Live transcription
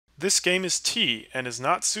This game is T and is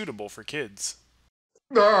not suitable for kids.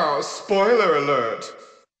 Ah, spoiler alert!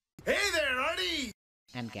 Hey there, Artie!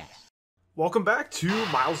 And gas. Welcome back to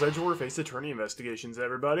Miles Edgeworth Ace Attorney Investigations,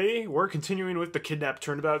 everybody. We're continuing with the kidnap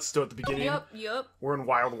turnabout, still at the beginning. Yep. We're in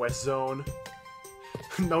Wild West Zone.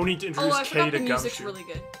 No need to introduce I Kay forgot to the music's Gumshoe. really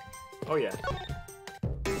good. Oh yeah.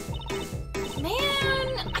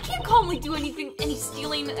 Man, I can't calmly do any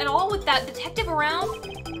stealing at all with that detective around.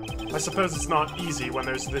 I suppose it's not easy when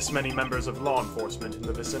there's this many members of law enforcement in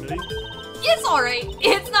the vicinity. It's alright.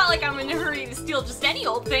 It's not like I'm in a hurry to steal just any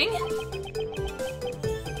old thing.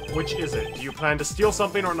 Which is it? Do you plan to steal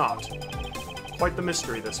something or not? Quite the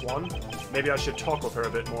mystery, this one. Maybe I should talk with her a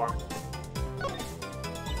bit more.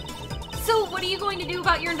 So, what are you going to do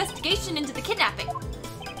about your investigation into the kidnapping?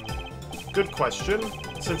 Good question.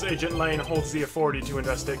 Since Agent Lane holds the authority to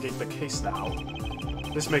investigate the case now,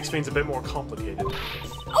 this makes things a bit more complicated.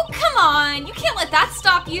 Oh, come on! You can't let that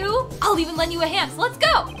stop you! I'll even lend you a hand, so let's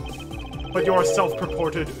go! But you're a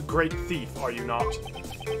self-purported great thief, are you not?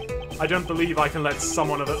 I don't believe I can let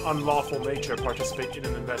someone of an unlawful nature participate in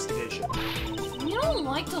an investigation. You don't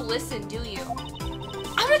like to listen, do you?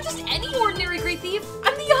 I'm not just any ordinary great thief,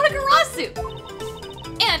 I'm the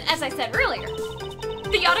Yatagarasu! And, as I said earlier,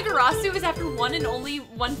 the Yatagarasu is after one and only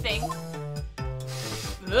one thing.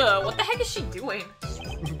 Ugh, what the heck is she doing?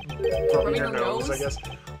 Rubbing her nose, I guess.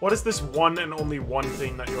 What is this one and only one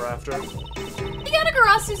thing that you're after? The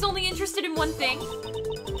Yatagarasu's only interested in one thing,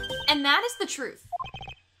 and that is the truth.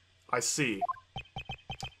 I see.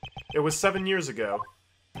 It was 7 years ago.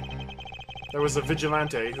 There was a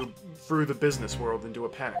vigilante who threw the business world into a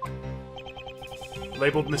panic.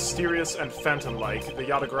 Labeled mysterious and phantom-like, the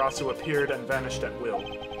Yatagarasu appeared and vanished at will.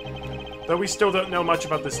 Though we still don't know much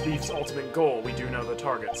about this thief's ultimate goal, we do know the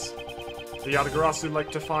targets. The Yatagarasu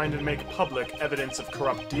like to find and make public evidence of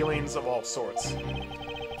corrupt dealings of all sorts.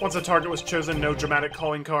 Once a target was chosen, no dramatic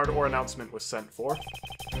calling card or announcement was sent forth.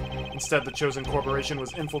 Instead, the chosen corporation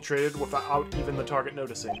was infiltrated without even the target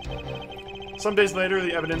noticing. Some days later,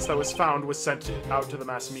 the evidence that was found was sent out to the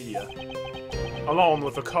mass media, along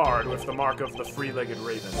with a card with the mark of the three-legged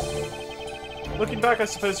raven. Looking back, I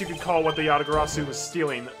suppose you could call what the Yatagarasu was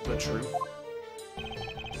stealing the truth.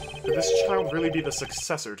 Could this child really be the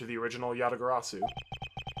successor to the original Yatagarasu?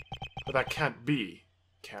 But that can't be,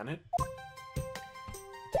 can it?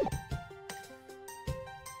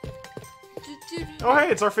 Oh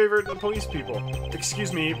hey, it's our favorite police people.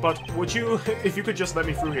 Excuse me, but would you, if you could just let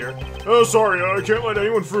me through here? Oh, sorry, I can't let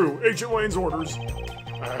anyone through. Agent Lane's orders.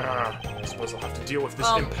 I suppose I'll have to deal with this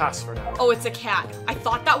impasse for now. Oh, it's a cat. I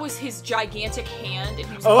thought that was his gigantic hand, and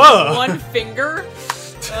he was using one finger.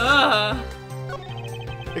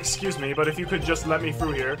 Excuse me, but if you could just let me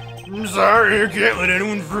through here. I'm sorry, I can't let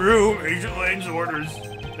anyone through. Agent Lane's orders.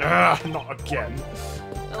 Not again.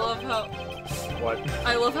 I love how... What?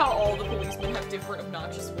 I love how all the policemen have different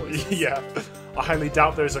obnoxious voices. Yeah. I highly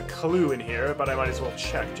doubt there's a clue in here, but I might as well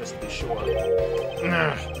check just to be sure.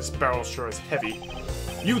 This barrel sure is heavy.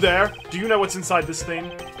 You there? Do you know what's inside this thing?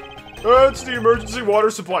 It's the emergency water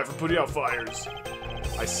supply for putting out fires.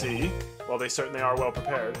 I see. Well, they certainly are well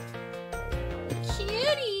prepared.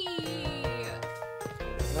 Kitty!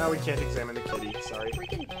 Now we can't examine the kitty, sorry.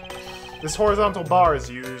 Freaking... This horizontal bar is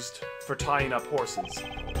used for tying up horses.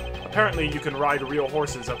 Apparently, you can ride real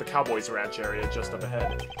horses at the Cowboys Ranch area just up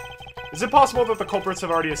ahead. Is it possible that the culprits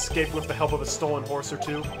have already escaped with the help of a stolen horse or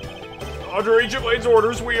two? Under Agent Lane's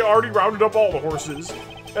orders, we already rounded up all the horses,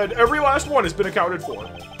 and every last one has been accounted for.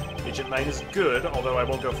 Agent Lane is good, although I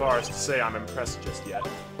won't go far as to say I'm impressed just yet.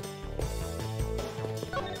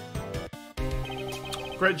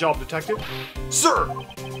 Great job, Detective. Sir!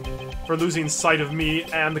 For losing sight of me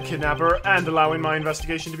and the kidnapper, and allowing my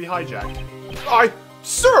investigation to be hijacked.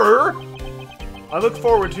 Sir! I look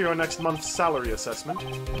forward to your next month's salary assessment.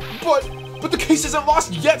 But the case isn't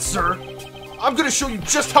lost yet, sir! I'm gonna show you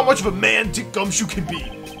just how much of a man Dick Gumshoe can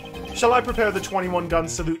be! Shall I prepare the 21-gun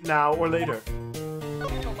salute now or later?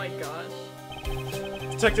 Oh my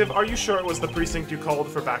gosh. Detective, are you sure it was the precinct you called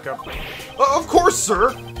for backup? Of course,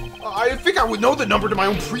 sir! I think I would know the number to my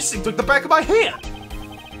own precinct like the back of my hand!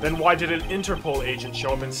 Then why did an Interpol agent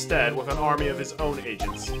show up instead with an army of his own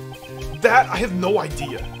agents? That, I have no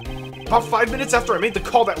idea. About 5 minutes after I made the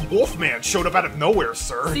call, that Wolfman showed up out of nowhere,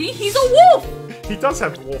 sir. See? He's a wolf! He does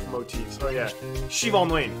have wolf motifs. Oh yeah. Siobhan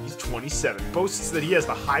Lane, he's 27, boasts that he has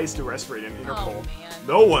the highest arrest rate in Interpol. Oh, man.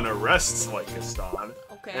 No one arrests like Gaston.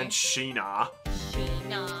 Okay. And Sheena.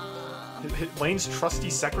 Sheena. Lane's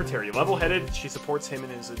trusty secretary, level-headed, she supports him in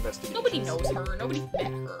his investigations. Nobody knows her. Nobody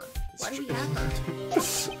met her. Why do we have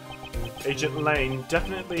her? Agent Lane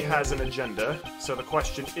definitely has an agenda, so the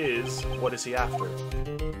question is, what is he after?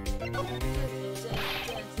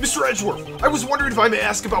 Mr. Edgeworth, I was wondering if I may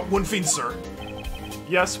ask about one thing, sir.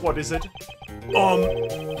 Yes, what is it?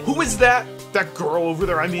 Who is that? That girl over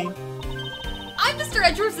there, I mean? I'm Mr.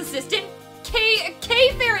 Edgeworth's assistant, Kay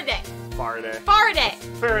Faraday.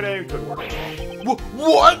 Faraday, good work.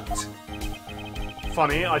 What?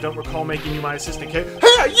 Funny, I don't recall making you my assistant, Kate.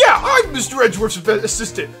 Hey, yeah, I'm Mr. Edgeworth's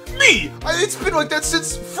assistant. Me! It's been like that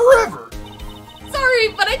since forever. Sorry,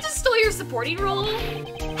 but I just stole your supporting role.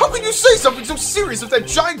 How can you say something so serious with that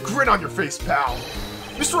giant grin on your face, pal?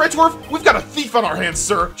 Mr. Edgeworth, we've got a thief on our hands,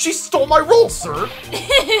 sir. She stole my role, sir.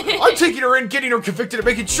 I'm taking her in, getting her convicted, and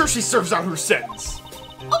making sure she serves out her sentence.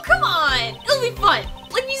 Oh, come on. It'll be fun.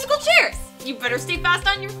 Like musical chairs. You better stay fast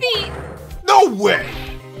on your feet. No way!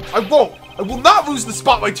 I won't. I will not lose the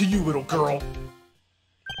spotlight to you, little girl.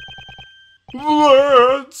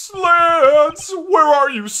 Lance, where are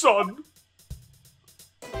you, son?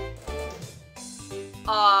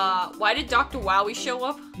 Why did Dr. Wowie show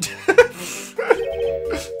up?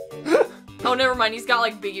 Oh, never mind. He's got,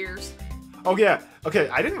 like, big ears. Oh, yeah. Okay,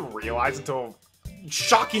 I didn't realize until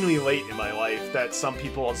shockingly late in my life that some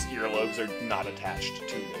people's earlobes are not attached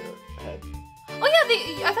to their head. Oh,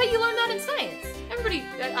 yeah, I thought you learned that in science. I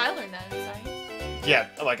learned that in science. Yeah,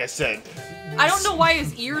 like I said. I don't know why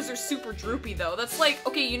his ears are super droopy, though. That's like,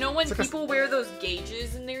 okay, you know when people wear those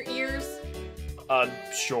gauges in their ears?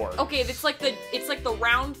 Sure. Okay, it's like the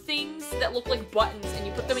round things that look like buttons, and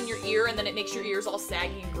you put them in your ear, and then it makes your ears all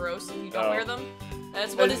saggy and gross, and you don't wear them.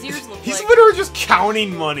 That's what his ears look like. He's literally just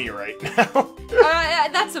counting money right now.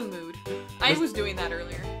 That's a mood. I was doing that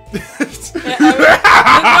earlier. No,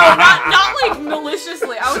 not like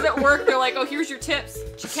maliciously. I was at work. They're like, "Oh, here's your tips.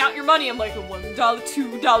 Did you count your money?" I'm like, $1,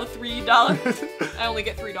 $2, $3. I only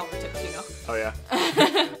get $3 tips, you know. Oh yeah.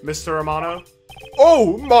 Mr. Amano?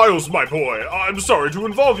 Oh, Miles, my boy, I'm sorry to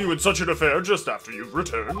involve you in such an affair just after you've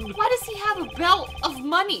returned. Why does he have a belt of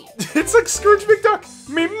money? It's like Scrooge McDuck,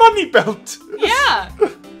 me money belt. Yeah.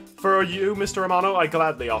 For you, Mr. Amano, I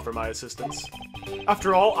gladly offer my assistance.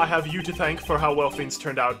 After all, I have you to thank for how well things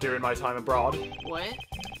turned out during my time abroad. What?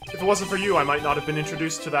 If it wasn't for you, I might not have been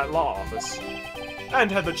introduced to that law office.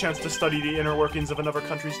 And had the chance to study the inner workings of another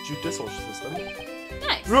country's judicial system.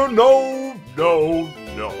 Nice. No.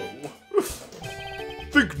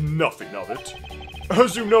 Think nothing of it.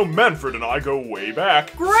 As you know, Manfred and I go way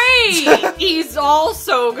back. Great! He's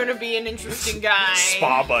also gonna be an interesting guy.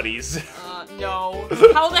 Spa buddies. No.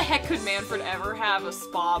 How the heck could Manfred ever have a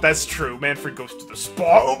spa? That's true. Manfred goes to the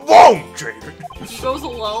spa alone, David. He goes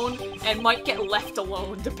alone and might get left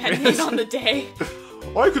alone, depending on the day.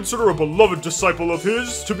 I consider a beloved disciple of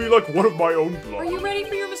his to be like one of my own blood. Are you ready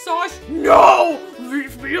for your massage? No!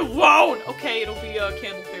 Leave me alone! Okay, it'll be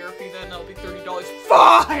candle therapy then. That'll be $30.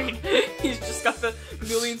 Fine! He's just got the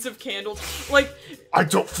millions of candles. Like... I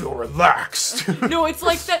don't feel relaxed. No, it's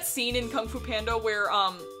like that scene in Kung Fu Panda where,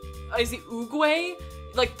 is it Oogway?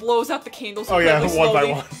 Like, blows out the candles. Oh yeah, really one by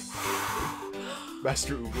slowly. one.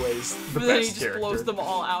 Master Oogway's the But then he best just character. blows them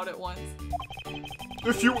all out at once.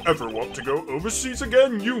 If you ever want to go overseas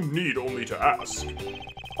again, you need only to ask.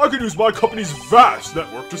 I can use my company's vast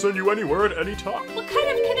network to send you anywhere at any time. What kind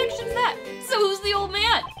of connection's that? So who's the old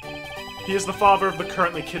man? He is the father of the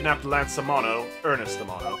currently kidnapped Lance Amano, Ernest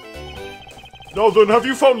Amano. Now then, have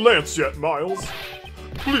you found Lance yet, Miles?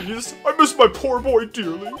 Please, I miss my poor boy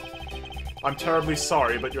dearly. I'm terribly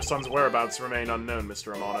sorry, but your son's whereabouts remain unknown,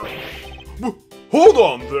 Mr. Amano. Hold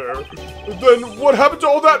on there. Then what happened to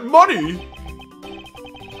all that money?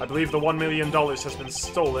 I believe the $1 million has been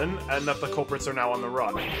stolen, and that the culprits are now on the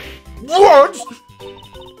run. What?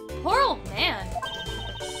 Poor old man.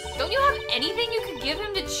 Don't you have anything you could give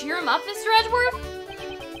him to cheer him up, Mr. Edgeworth?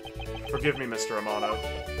 Forgive me, Mr. Amano.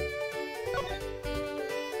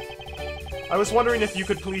 I was wondering if you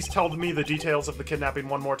could please tell me the details of the kidnapping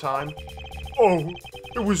one more time. Oh,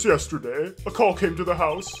 it was yesterday. A call came to the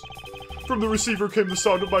house. From the receiver came the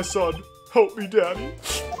sound of my son. Help me, Daddy.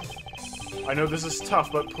 I know this is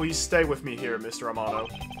tough, but please stay with me here, Mr. Amano.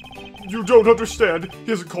 You don't understand. He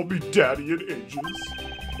hasn't called me Daddy in ages.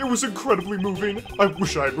 It was incredibly moving. I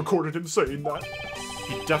wish I had recorded him saying that.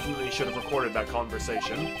 He definitely should have recorded that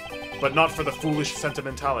conversation, but not for the foolish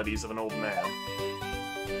sentimentalities of an old man.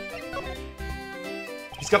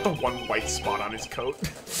 He's got the one white spot on his coat.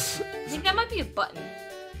 I think that might be a button.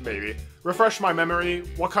 Maybe. Refresh my memory,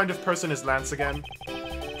 what kind of person is Lance again?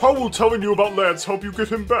 How will telling you about Lance help you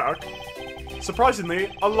get him back?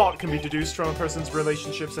 Surprisingly, a lot can be deduced from a person's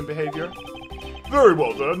relationships and behavior. Very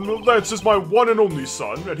well then, Lance is my one and only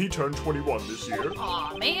son, and he turned 21 this year.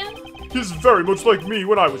 Aw, man. He's very much like me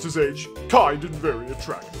when I was his age, kind and very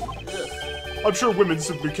attractive. I'm sure women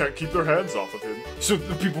simply can't keep their hands off of him. So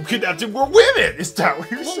the people kidnapped him were women! Is that what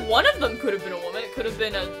you're Well, saying? one of them could have been a woman. It could have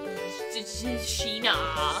been a Sheena.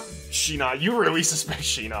 Sheena, you really suspect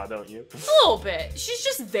Sheena, don't you? A little bit. She's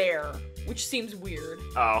just there, which seems weird.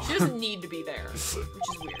 Oh. She doesn't need to be there, which is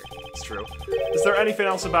weird. It's true. Is there anything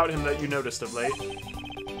else about him that you noticed of late?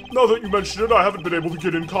 Now that you mention it, I haven't been able to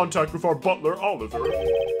get in contact with our butler, Oliver.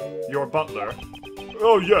 Your butler?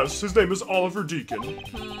 Oh yes, his name is Oliver Deacon.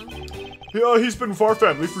 Yeah, he's been with our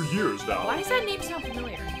family for years now. Why does that name sound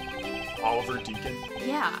familiar? Oliver Deacon?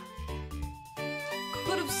 Yeah.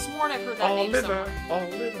 Could have sworn I've heard that name somewhere.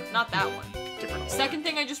 Oliver. Not that one. Different Oliver. Second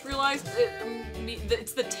thing I just realized,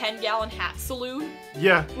 it's the 10-gallon hat saloon,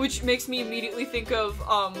 Yeah. which makes me immediately think of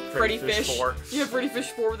Freddy Freddy Fish Fish. 4. Yeah, Freddy Fish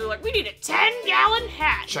 4, where they're like, we need a 10-gallon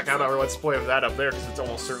hat. Check out our Let's Play of that up there, because it's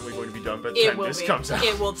almost certainly going to be done by the It time will this be. comes out.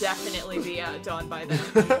 It will definitely be done by then.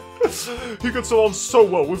 He gets along so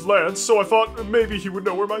well with Lance, so I thought maybe he would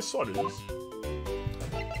know where my son is.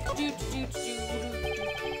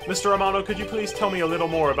 Mr. Amano, could you please tell me a little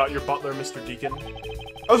more about your butler, Mr. Deacon?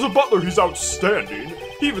 As a butler, he's outstanding.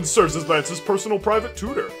 He even serves as Lance's personal private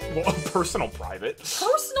tutor. Well, personal private.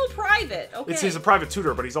 Personal private, okay. He's a private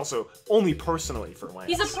tutor, but he's also only personally for Lance.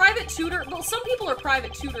 He's a private tutor. Well, some people are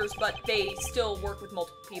private tutors, but they still work with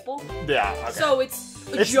multiple people. Yeah, okay. So it's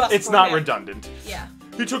for not him. redundant. Yeah.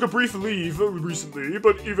 He took a brief leave recently,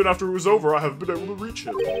 but even after it was over, I haven't been able to reach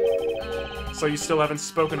him. So you still haven't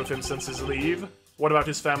spoken with him since his leave? What about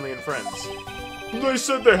his family and friends? They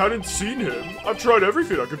said they hadn't seen him. I've tried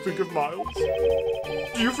everything I could think of, Miles.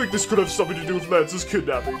 Do you think this could have something to do with Lance's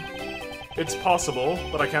kidnapping? It's possible,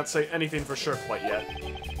 but I can't say anything for sure quite yet.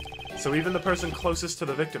 So even the person closest to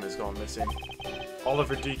the victim is gone missing.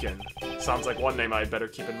 Oliver Deacon. Sounds like one name I'd better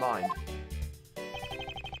keep in mind.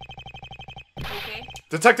 Okay.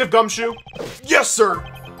 Detective Gumshoe? Yes, sir!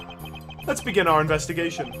 Let's begin our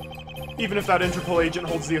investigation. Even if that Interpol agent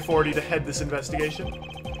holds the authority to head this investigation,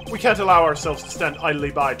 we can't allow ourselves to stand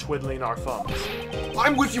idly by twiddling our thumbs.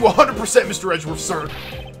 I'm with you 100%, Mr. Edgeworth, sir.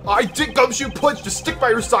 I, Dick Gumshoe, pledge to stick by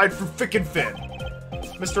your side through thick and thin.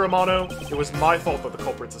 Mr. Amano, it was my fault that the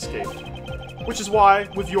culprits escaped. Which is why,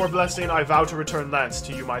 with your blessing, I vow to return Lance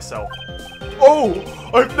to you myself.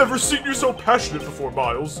 Oh, I've never seen you so passionate before,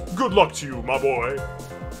 Miles. Good luck to you, my boy.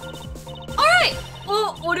 Alright!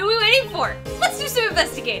 Well, what are we waiting for? Let's do some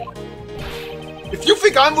investigating. If you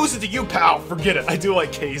think I'm losing to you, pal, forget it. I do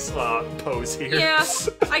like Kay's pose here. Yeah,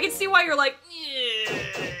 I can see why you're like,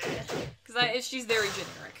 because she's very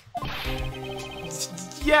generic.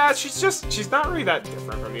 Yeah, she's not really that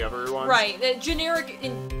different from the other ones. Right, generic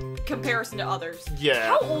in comparison to others. Yeah.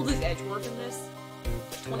 How old is Edgeworth in this?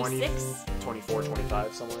 26? 24,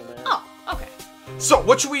 25, somewhere in there. Oh, okay. So,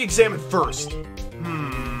 what should we examine first?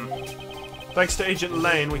 Thanks to Agent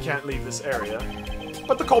Lane, we can't leave this area.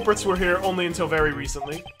 But the culprits were here only until very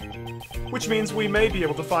recently. Which means we may be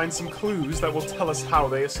able to find some clues that will tell us how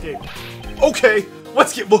they escaped. Okay,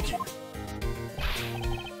 let's get looking.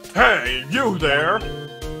 Hey, you there?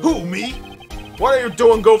 Who, me? What are you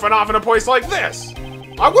doing goofing off in a place like this?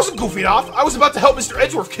 I wasn't goofing off. I was about to help Mr.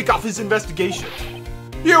 Edgeworth kick off his investigation.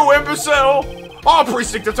 You imbecile! All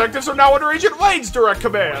precinct detectives are now under Agent Lane's direct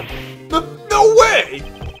command. No way!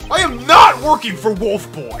 I am not working for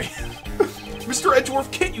Wolf Boy. Mr.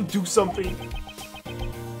 Edgeworth, can't you do something?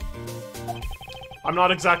 I'm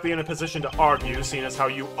not exactly in a position to argue, seeing as how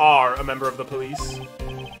you are a member of the police.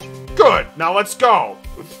 Good, now let's go.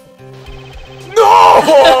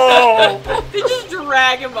 No! They just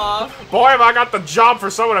drag him off. Boy, have I got the job for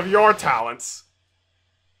someone of your talents.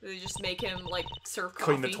 They just make him, like, serve coffee.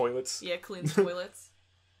 Clean the toilets. Yeah, clean the toilets.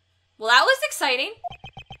 Well, that was exciting.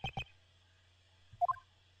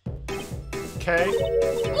 Okay.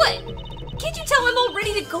 What? Can't you tell I'm all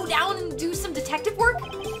ready to go down and do some detective work?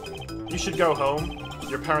 You should go home.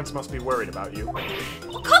 Your parents must be worried about you.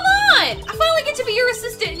 Well, come on! I finally get to be your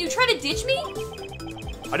assistant and you try to ditch me?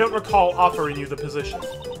 I don't recall offering you the position.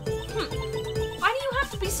 Why do you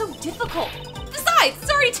have to be so difficult? Besides,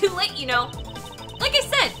 it's already too late, you know. Like I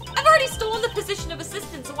said, I've already stolen the position of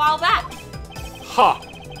assistant a while back. Ha!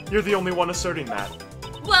 You're the only one asserting that.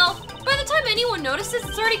 Well, by the time anyone notices,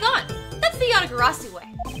 it's already gone. That's the Yatagarasu way.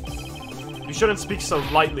 You shouldn't speak so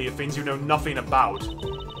lightly of things you know nothing about.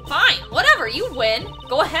 Fine, whatever, you win.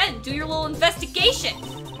 Go ahead and do your little investigation.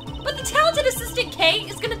 But the talented assistant Kay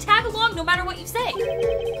is gonna tag along no matter what you say.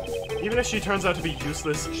 Even if she turns out to be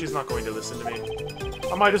useless, she's not going to listen to me.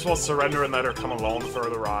 I might as well surrender and let her come along for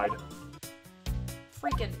the ride.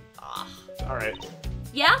 Freaking, Alright.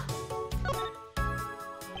 Yeah?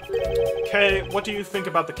 Kay, what do you think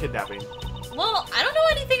about the kidnapping? Well, I don't know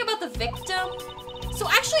anything about the victim. So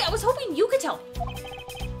actually, I was hoping you could tell me.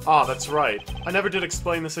 Ah, that's right. I never did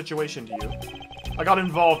explain the situation to you. I got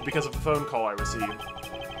involved because of a phone call I received.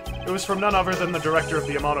 It was from none other than the director of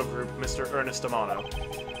the Amano Group, Mr. Ernest Amano.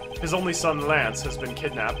 His only son, Lance, has been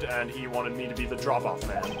kidnapped, and he wanted me to be the drop-off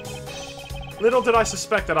man. Little did I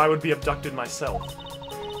suspect that I would be abducted myself.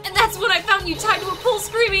 And that's when I found you tied to a pole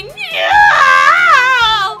screaming,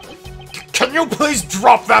 "No!" Can you please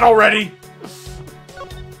drop that already?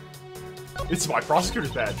 It's my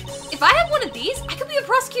prosecutor's badge. If I had one of these, I could be a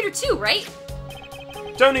prosecutor too, right?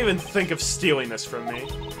 Don't even think of stealing this from me.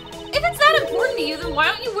 If it's that important to you, then why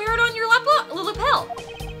don't you wear it on your lapel?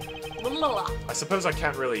 I suppose I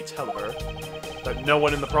can't really tell her that no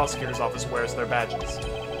one in the prosecutor's office wears their badges.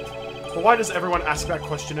 But why does everyone ask that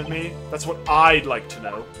question of me? That's what I'd like to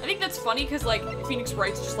know. I think that's funny because, like, Phoenix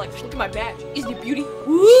Wright's just like, look at my badge. Isn't it beauty?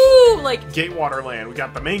 Woo! Like, Gatewater Land. We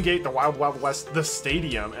got the main gate, the Wild Wild West, the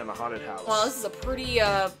stadium, and the haunted house. well, this is a pretty,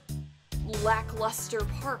 lackluster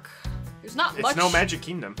park. There's not much. It's no Magic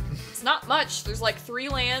Kingdom. It's not much. There's like 3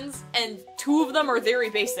 lands, and 2 of them are very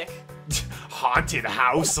basic. Haunted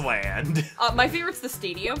House Land. My favorite's the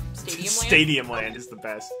stadium. Stadium Land. Stadium Land is the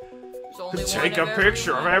best. There's only Take one a of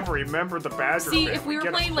picture of every every member of the Badger See, family. if we were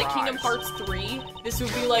Get a playing like prize. Kingdom Hearts 3, this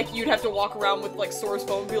would be like you'd have to walk around with like Sora's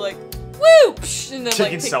phone and be like, woo! Psh, and then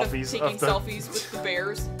Taking like selfies taking of the- selfies with the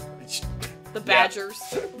bears, the badgers,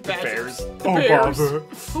 the badgers, Bears. the Oh, bears. bother.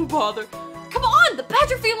 Oh bother! Come on, the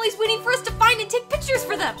Badger family's waiting for us to find and take pictures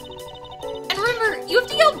for them. And remember, you have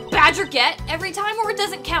to yell "Badger get" every time, or it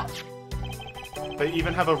doesn't count. They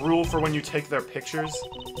even have a rule for when you take their pictures.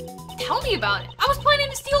 Tell me about it. I was planning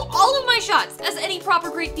to steal all of my shots, as any proper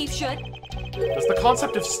great thief should. Does the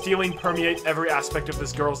concept of stealing permeate every aspect of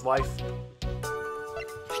this girl's life?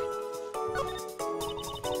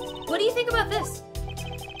 What do you think about this?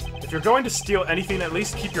 If you're going to steal anything, at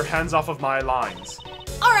least keep your hands off of my lines.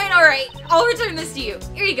 Alright. I'll return this to you.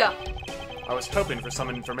 Here you go. I was hoping for some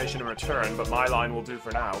information in return, but my line will do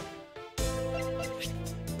for now.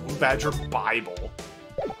 Blue Badger Bible.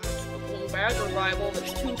 Blue Badger Bible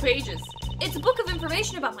that's 2 pages. It's a book of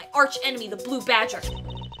information about my arch enemy, the Blue Badger.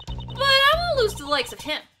 But I won't lose to the likes of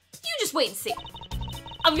him. You just wait and see.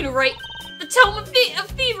 I'm gonna write the Tome of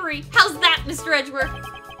Thievery. How's that, Mr. Edgeworth?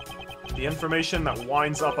 The information that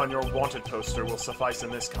winds up on your wanted poster will suffice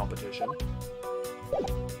in this competition.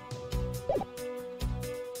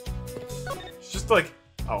 It's just like...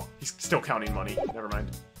 Oh, he's still counting money. Never mind.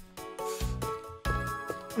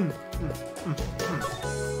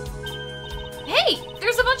 Hey,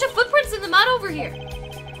 there's a bunch of footprints in the mud over here.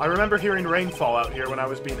 I remember hearing rainfall out here when I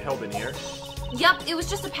was being held in here. Yup, it was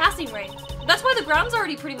just a passing rain. That's why the ground's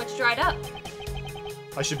already pretty much dried up.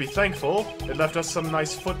 I should be thankful. It left us some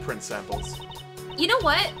nice footprint samples. You know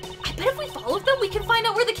what? I bet if we followed them, we can find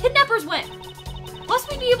out where the kidnappers went. Plus,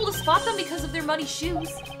 we'd be able to spot them because of their muddy shoes.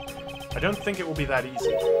 I don't think it will be that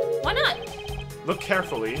easy. Why not? Look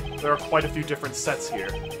carefully. There are quite a few different sets here.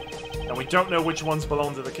 And we don't know which ones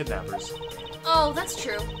belong to the kidnappers. Oh, that's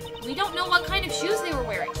true. We don't know what kind of shoes they were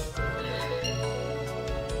wearing.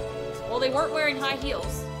 Well, they weren't wearing high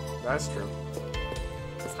heels. That's true.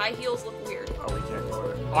 Because high heels look weird. Oh, we can't go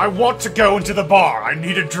there. I want to go into the bar. I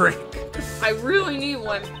need a drink. I really need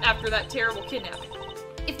one after that terrible kidnapping.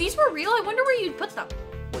 If these were real, I wonder where you'd put them.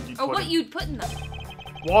 What you'd put in them.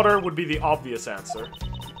 Water would be the obvious answer.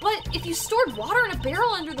 But if you stored water in a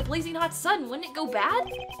barrel under the blazing hot sun, wouldn't it go bad?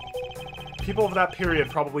 People of that period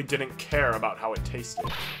probably didn't care about how it tasted.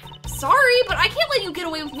 Sorry, but I can't let you get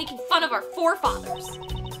away with making fun of our forefathers.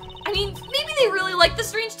 I mean, maybe they really like the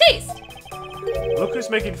strange taste. Look who's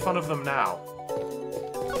making fun of them now.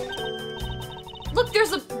 Look,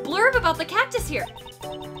 there's a blurb about the cactus here.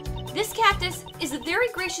 This cactus is a very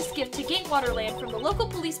gracious gift to Gatewater Land from the local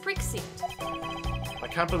police precinct. I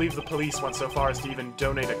can't believe the police went so far as to even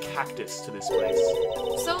donate a cactus to this place.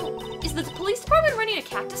 So, is the police department running a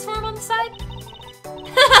cactus farm on the side?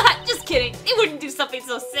 Just kidding. They wouldn't do something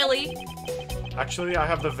so silly. Actually, I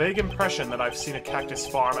have the vague impression that I've seen a cactus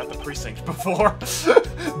farm at the precinct before.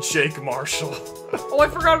 Jake Marshall. Oh, I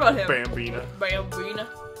forgot about him. Bambina. Bambina.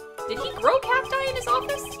 Did he grow cacti in his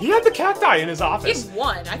office? He had the cacti in his He office. had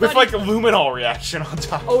one. I With thought like he... a luminol reaction on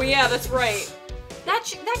top. Oh yeah, that's right. That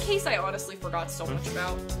case I honestly forgot so much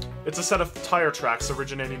about. It's a set of tire tracks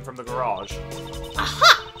originating from the garage.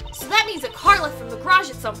 Aha! So that means a car left from the garage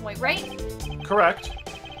at some point, right? Correct.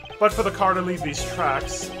 But for the car to leave these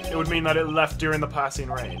tracks, it would mean that it left during the passing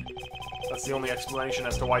rain. That's the only explanation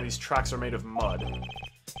as to why these tracks are made of mud.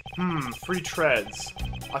 Free treads.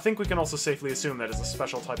 I think we can also safely assume that it's a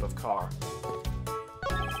special type of car.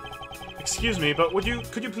 Excuse me, but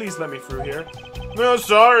could you please let me through here? No,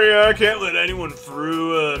 sorry, I can't let anyone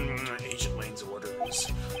through. Agent Lane's orders.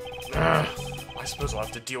 I suppose I'll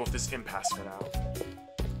have to deal with this impasse for now.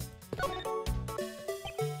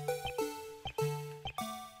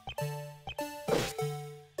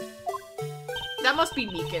 That must be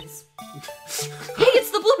Meekins. Hey,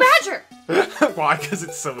 it's the Blue Badger! Why? Because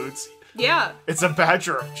it salutes. Yeah, It's a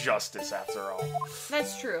badger of justice, after all.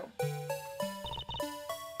 that's true.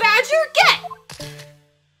 Badger, get!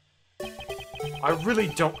 I really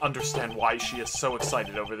don't understand why she is so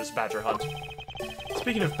excited over this badger hunt.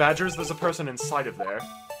 Speaking of badgers, there's a person inside of there.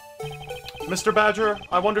 Mr. Badger,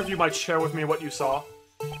 I wonder if you might share with me what you saw?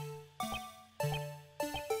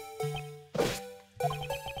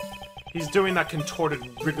 He's doing that contorted,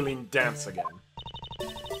 wriggling dance again.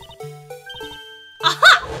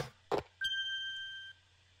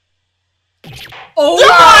 Oh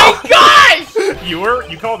my gosh!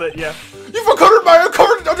 You called it, yeah. You've uncovered my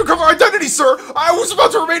undercover identity, sir! I was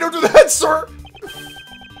about to remain under the head, sir!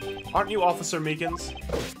 Aren't you Officer Meekins?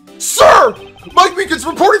 Sir! Mike Meekins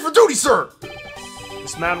reporting for duty, sir!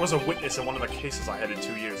 This man was a witness in one of the cases I headed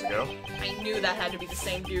 2 years ago. I knew that had to be the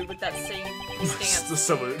same dude with that same The stance.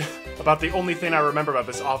 salute. About the only thing I remember about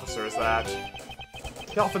this officer is that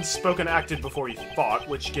he often spoke and acted before he fought,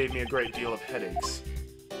 which gave me a great deal of headaches.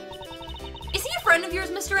 Is he a friend of yours,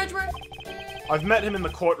 Mr. Edgeworth? I've met him in the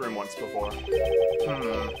courtroom once before.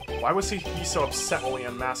 Why was he so upset when we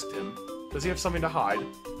unmasked him? Does he have something to hide?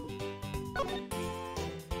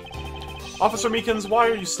 Officer Meekins, why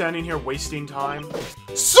are you standing here wasting time?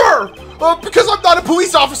 Sir! Because I'm not a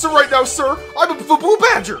police officer right now, sir! I'm a Blue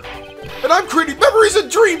Badger! And I'm creating memories and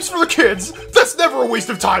dreams for the kids! That's never a waste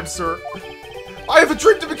of time, sir! I have a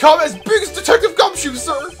dream to become as big as Detective Gumshoe,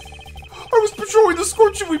 sir! I was patrolling the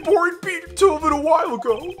scorchingly boring beat until a little while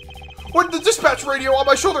ago, when the dispatch radio on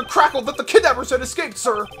my shoulder crackled that the kidnappers had escaped,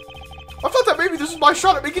 sir. I thought that maybe this was my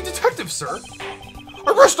shot at making detective, sir.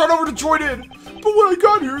 I rushed on over to join in, but when I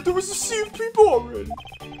got here, there was a sea of people already.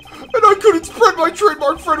 And I couldn't spread my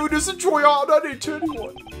trademark friendliness and joy out on it to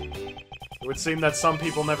anyone. It would seem that some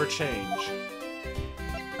people never change.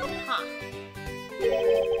 Huh.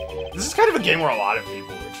 This is kind of a game where a lot of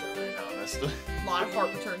people return, honestly. A lot of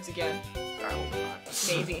heart returns again. I hope not.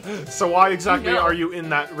 Maybe. So why exactly No. are you in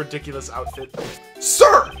that ridiculous outfit?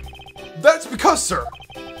 Sir! That's because, sir,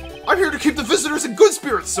 I'm here to keep the visitors in good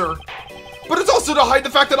spirits, sir. But it's also to hide the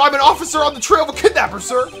fact that I'm an officer on the trail of a kidnapper,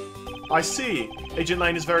 sir. I see. Agent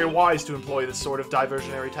Lane is very wise to employ this sort of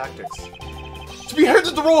diversionary tactics. To be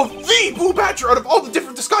handed the role of the Blue Badger out of all the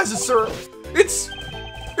different disguises, sir. It's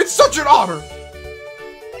such an honor.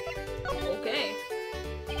 Okay.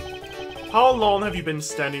 How long have you been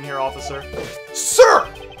standing here, officer? Sir!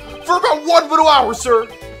 For about 1 little hour, sir.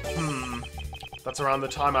 That's around the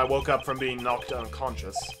time I woke up from being knocked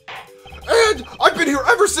unconscious. And I've been here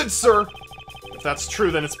ever since, sir. If that's true,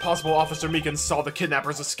 then it's possible Officer Meekins saw the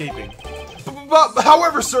kidnappers escaping. But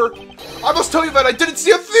however, sir, I must tell you that I didn't see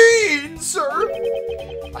a thing, sir.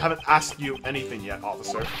 I haven't asked you anything yet,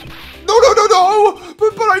 officer. No.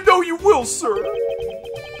 But I know you will, sir.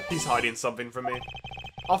 He's hiding something from me.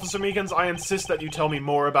 Officer Meekins, I insist that you tell me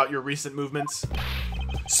more about your recent movements.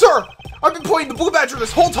 Sir, I've been playing the Blue Badger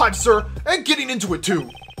this whole time, sir, and getting into it too.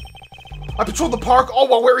 I patrolled the park all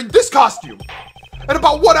while wearing this costume. And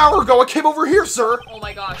about 1 hour ago, I came over here, sir. Oh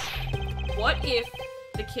my gosh. What if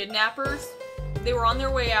the kidnappers, they were on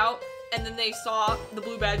their way out, and then they saw the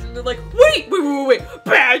Blue Badger, and they're like, wait,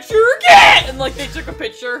 Badger again! And like, they took a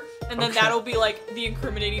picture, and then that'll be like the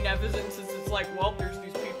incriminating evidence, since it's like, well, there's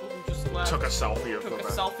these people who just left. Took a selfie of Took a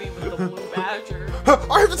them. selfie with the Blue Badger.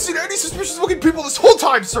 I haven't seen any suspicious looking people this whole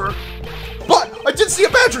time, sir. But I did see a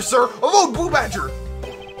badger, sir. A lone Blue Badger.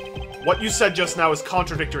 What you said just now is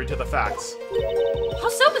contradictory to the facts. How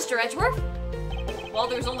so, Mr. Edgeworth? Well,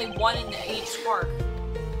 there's only one in each park,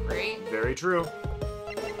 right? Very true.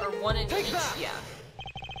 Or one in each, yeah.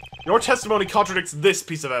 Your testimony contradicts this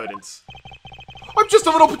piece of evidence. I'm just a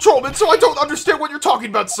little patrolman, so I don't understand what you're talking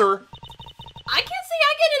about, sir. I can't say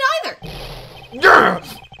I get it either. Yeah.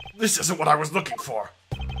 This isn't what I was looking for.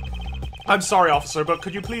 I'm sorry, officer, but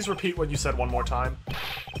could you please repeat what you said one more time?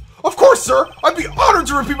 Of course, sir. I'd be honored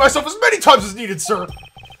to repeat myself as many times as needed, sir.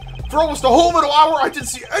 For almost a whole little hour, I didn't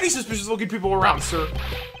see any suspicious looking people around, sir.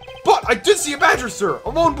 But I did see a badger, sir. A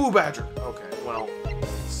lone Blue Badger. Okay, well,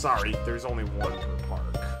 sorry, there's only one per park.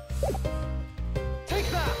 Take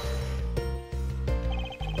that.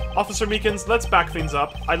 Officer Meekins, let's back things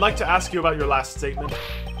up. I'd like to ask you about your last statement.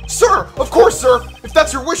 Sir, of course, sir. If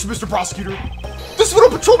that's your wish, Mr. Prosecutor. This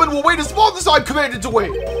little patrolman will wait as long as I'm commanded to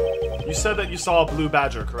wait. You said that you saw a blue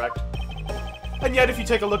badger, correct? And yet, if you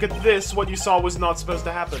take a look at this, what you saw was not supposed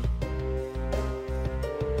to happen.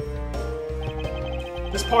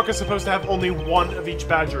 This park is supposed to have only one of each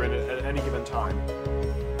badger in it at any given time.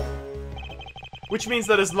 Which means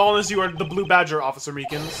that as long as you are the Blue Badger, Officer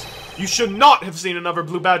Meekins, you should not have seen another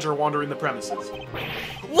Blue Badger wandering the premises.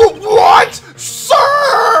 What?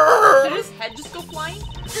 Sir! Did his head just go flying?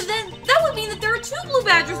 And then that would mean that there are 2 Blue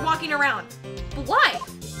Badgers walking around. But why?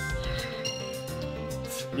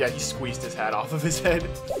 Yeah, he squeezed his hat off of his head.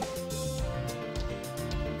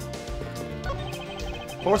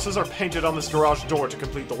 Horses are painted on this garage door to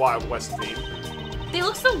complete the Wild West theme. They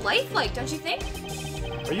look so lifelike, don't you think?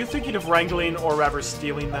 Are you thinking of wrangling or rather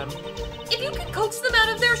stealing them? If you can coax them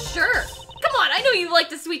out of there, sure. Come on, I know you like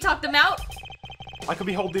to sweet talk them out. I could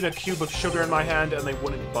be holding a cube of sugar in my hand and they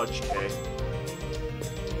wouldn't budge, Kay.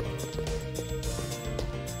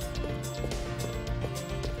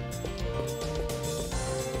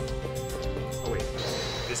 Oh wait,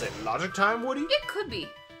 is it logic time, Woody? It could be.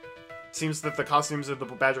 Seems that the costumes of the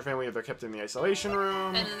Badger family are kept in the isolation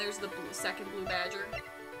room. And then there's the second Blue Badger.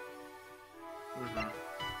 Mm-hmm.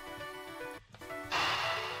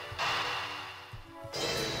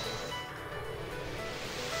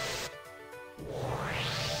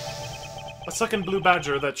 A second Blue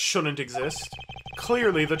Badger that shouldn't exist.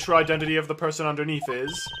 Clearly, the true identity of the person underneath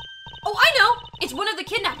is... Oh, I know! It's one of the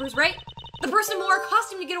kidnappers, right? The person who wore a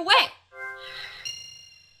costume to get away!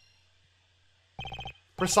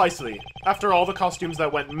 Precisely. After all, the costumes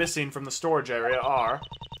that went missing from the storage area are...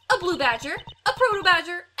 A Blue Badger, a Proto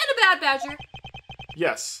Badger, and a Bad Badger.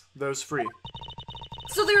 Yes, those three.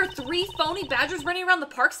 So there are 3 phony badgers running around the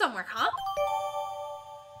park somewhere, huh?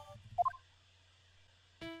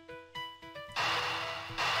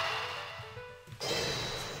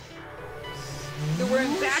 They're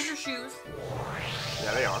wearing badger shoes.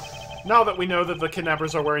 Yeah, they are. Now that we know that the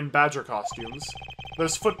kidnappers are wearing badger costumes,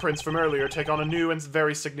 those footprints from earlier take on a new and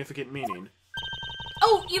very significant meaning.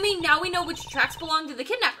 Oh, you mean now we know which tracks belong to the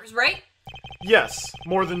kidnappers, right? Yes,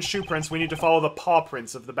 more than shoe prints, we need to follow the paw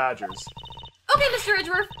prints of the badgers. Okay, Mr.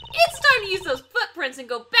 Edgeworth, it's time to use those footprints and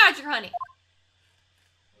go badger hunting.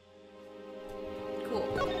 Cool.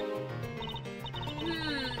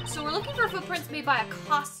 So we're looking for footprints made by a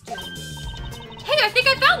costume. Hey, I think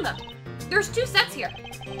I found them! There's 2 sets here.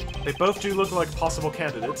 They both do look like possible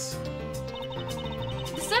candidates.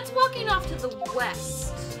 The set's walking off to the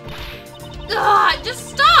west. Ugh, it just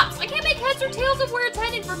stops! I can't make heads or tails of where it's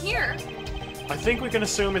headed from here. I think we can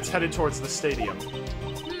assume it's headed towards the stadium.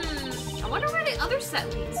 I wonder where the other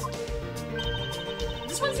set leads.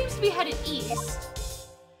 This one seems to be headed east.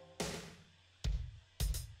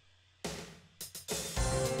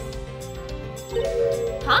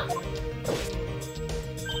 Huh?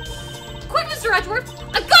 Quick, Mr. Edgeworth!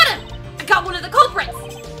 I got him! I got one of the culprits!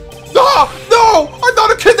 Ah! No! I'm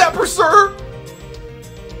not a kidnapper, sir!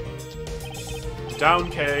 Down,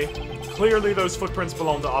 Kay. Clearly those footprints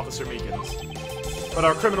belong to Officer Meekins. But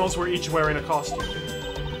our criminals were each wearing a costume.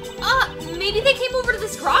 Maybe they came over to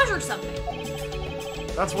this garage or something.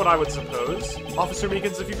 That's what I would suppose. Officer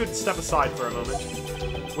Meekins, if you could step aside for a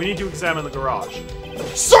moment. We need to examine the garage.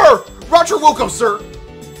 Sir! Roger Wilco, sir!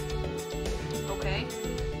 Okay.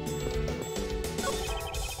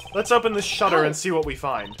 Let's open this shutter and see what we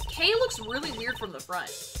find. Kay looks really weird from the front.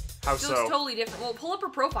 How She so? looks totally different. Well, pull up her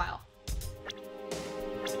profile.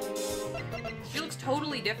 She looks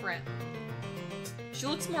totally different. She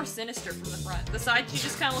looks more sinister from the front. The side, she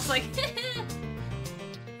just kind of looks like...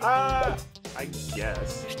 I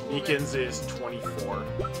guess. Meekins is 24.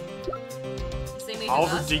 Same age as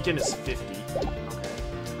Oliver us? Deacon is 50. Okay.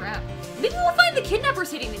 Crap. Maybe we'll find the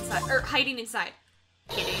kidnappers hiding inside. Or hiding inside.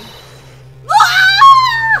 Kidding.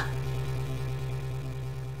 Ah!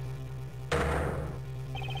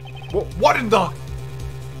 What in the...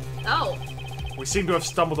 Oh. We seem to have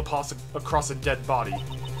stumbled across a dead body.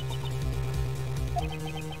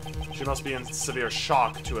 She must be in severe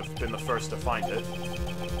shock to have been the first to find it.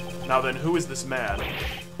 Now then, who is this man?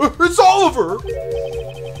 It's Oliver!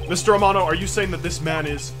 Mr. Amano, are you saying that this man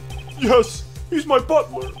is... Yes, he's my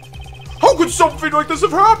butler. How could something like this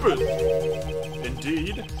have happened?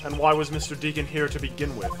 Indeed. And why was Mr. Deacon here to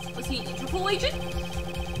begin with? Was he an Interpol agent?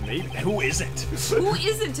 Maybe. Who isn't? Who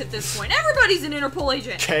isn't at this point? Everybody's an Interpol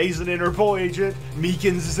agent. Kay's an Interpol agent.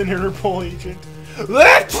 Meekins is an Interpol agent.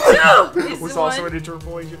 Was also an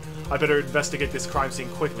Interpol agent. I better investigate this crime scene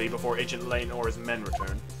quickly before Agent Lane or his men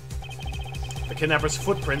return. The kidnapper's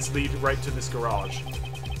footprints lead right to this garage.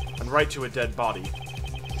 And right to a dead body.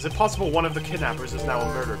 Is it possible one of the kidnappers is now a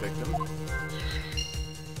murder victim?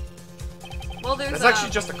 Well, there's That's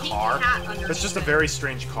actually just a pink car. hat underneath That's just a it. very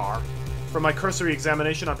strange car. From my cursory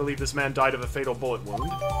examination, I believe this man died of a fatal bullet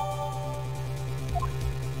wound.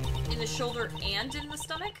 In the shoulder and in the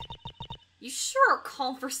stomach? You sure are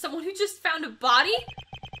calm for someone who just found a body?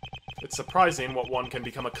 It's surprising what one can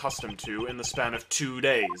become accustomed to in the span of 2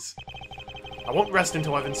 days. I won't rest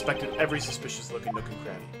until I've inspected every suspicious-looking nook and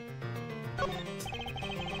cranny.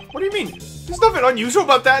 What do you mean? There's nothing unusual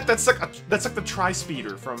about that. That's like the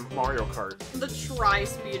tri-speeder from Mario Kart. The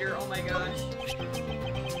tri-speeder, oh my gosh.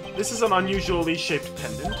 This is an unusually shaped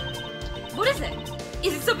pendant. What is it?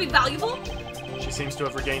 Is it something valuable? She seems to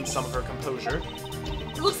have regained some of her composure.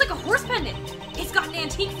 It looks like a horse pendant. It's got an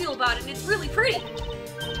antique feel about it and it's really pretty.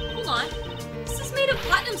 Hold on. This is made of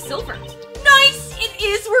platinum silver. Nice! It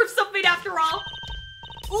is worth something after all.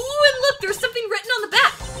 Ooh, and look, there's something written on the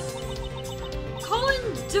back.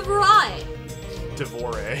 Colin DeVore.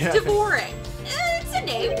 Devore. DeVore. It's a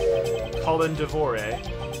name. Colin Devore.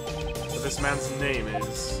 But this man's name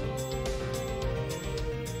is...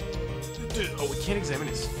 Oh, we can't examine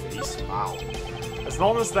his face? Wow. As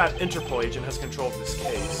long as that Interpol agent has control of this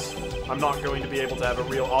case, I'm not going to be able to have a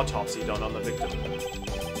real autopsy done on the victim.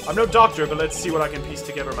 I'm no doctor, but let's see what I can piece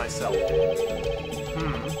together myself.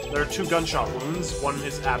 There are 2 gunshot wounds, one in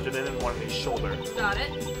his abdomen and one in his shoulder. Got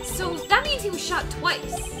it. So that means he was shot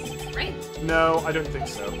twice, right? No, I don't think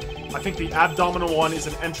so. I think the abdominal one is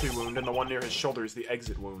an entry wound and the one near his shoulder is the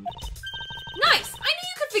exit wound. Nice! I knew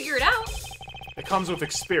you could figure it out. It comes with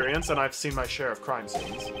experience, and I've seen my share of crime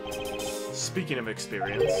scenes. Speaking of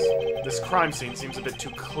experience, this crime scene seems a bit too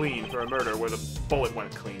clean for a murder where the bullet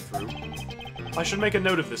went clean through. I should make a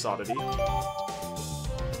note of this oddity.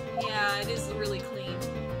 Yeah, it is really clean.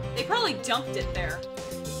 They probably dumped it there.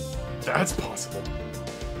 That's possible.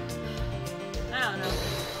 I don't know.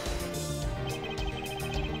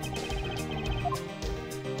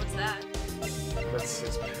 What's that? That's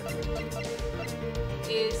his pendant.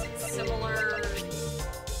 Is similar...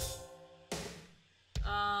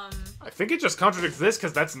 I think it just contradicts this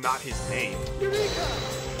because that's not his name.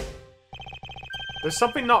 There's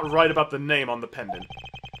something not right about the name on the pendant.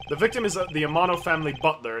 The victim is the Amano family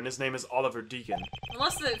butler, and his name is Oliver Deacon.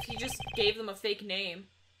 Unless if he just gave them a fake name.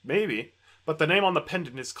 Maybe, but the name on the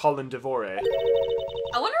pendant is Colin Devore.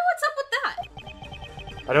 I wonder what's up with that.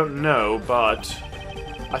 I don't know, but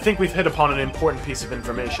I think we've hit upon an important piece of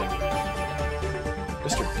information.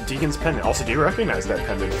 Mr. Deacon's pendant. Also, do you recognize that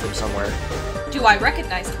pendant from somewhere? Do I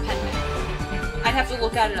recognize the pendant? I'd have to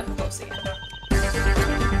look at it up close again.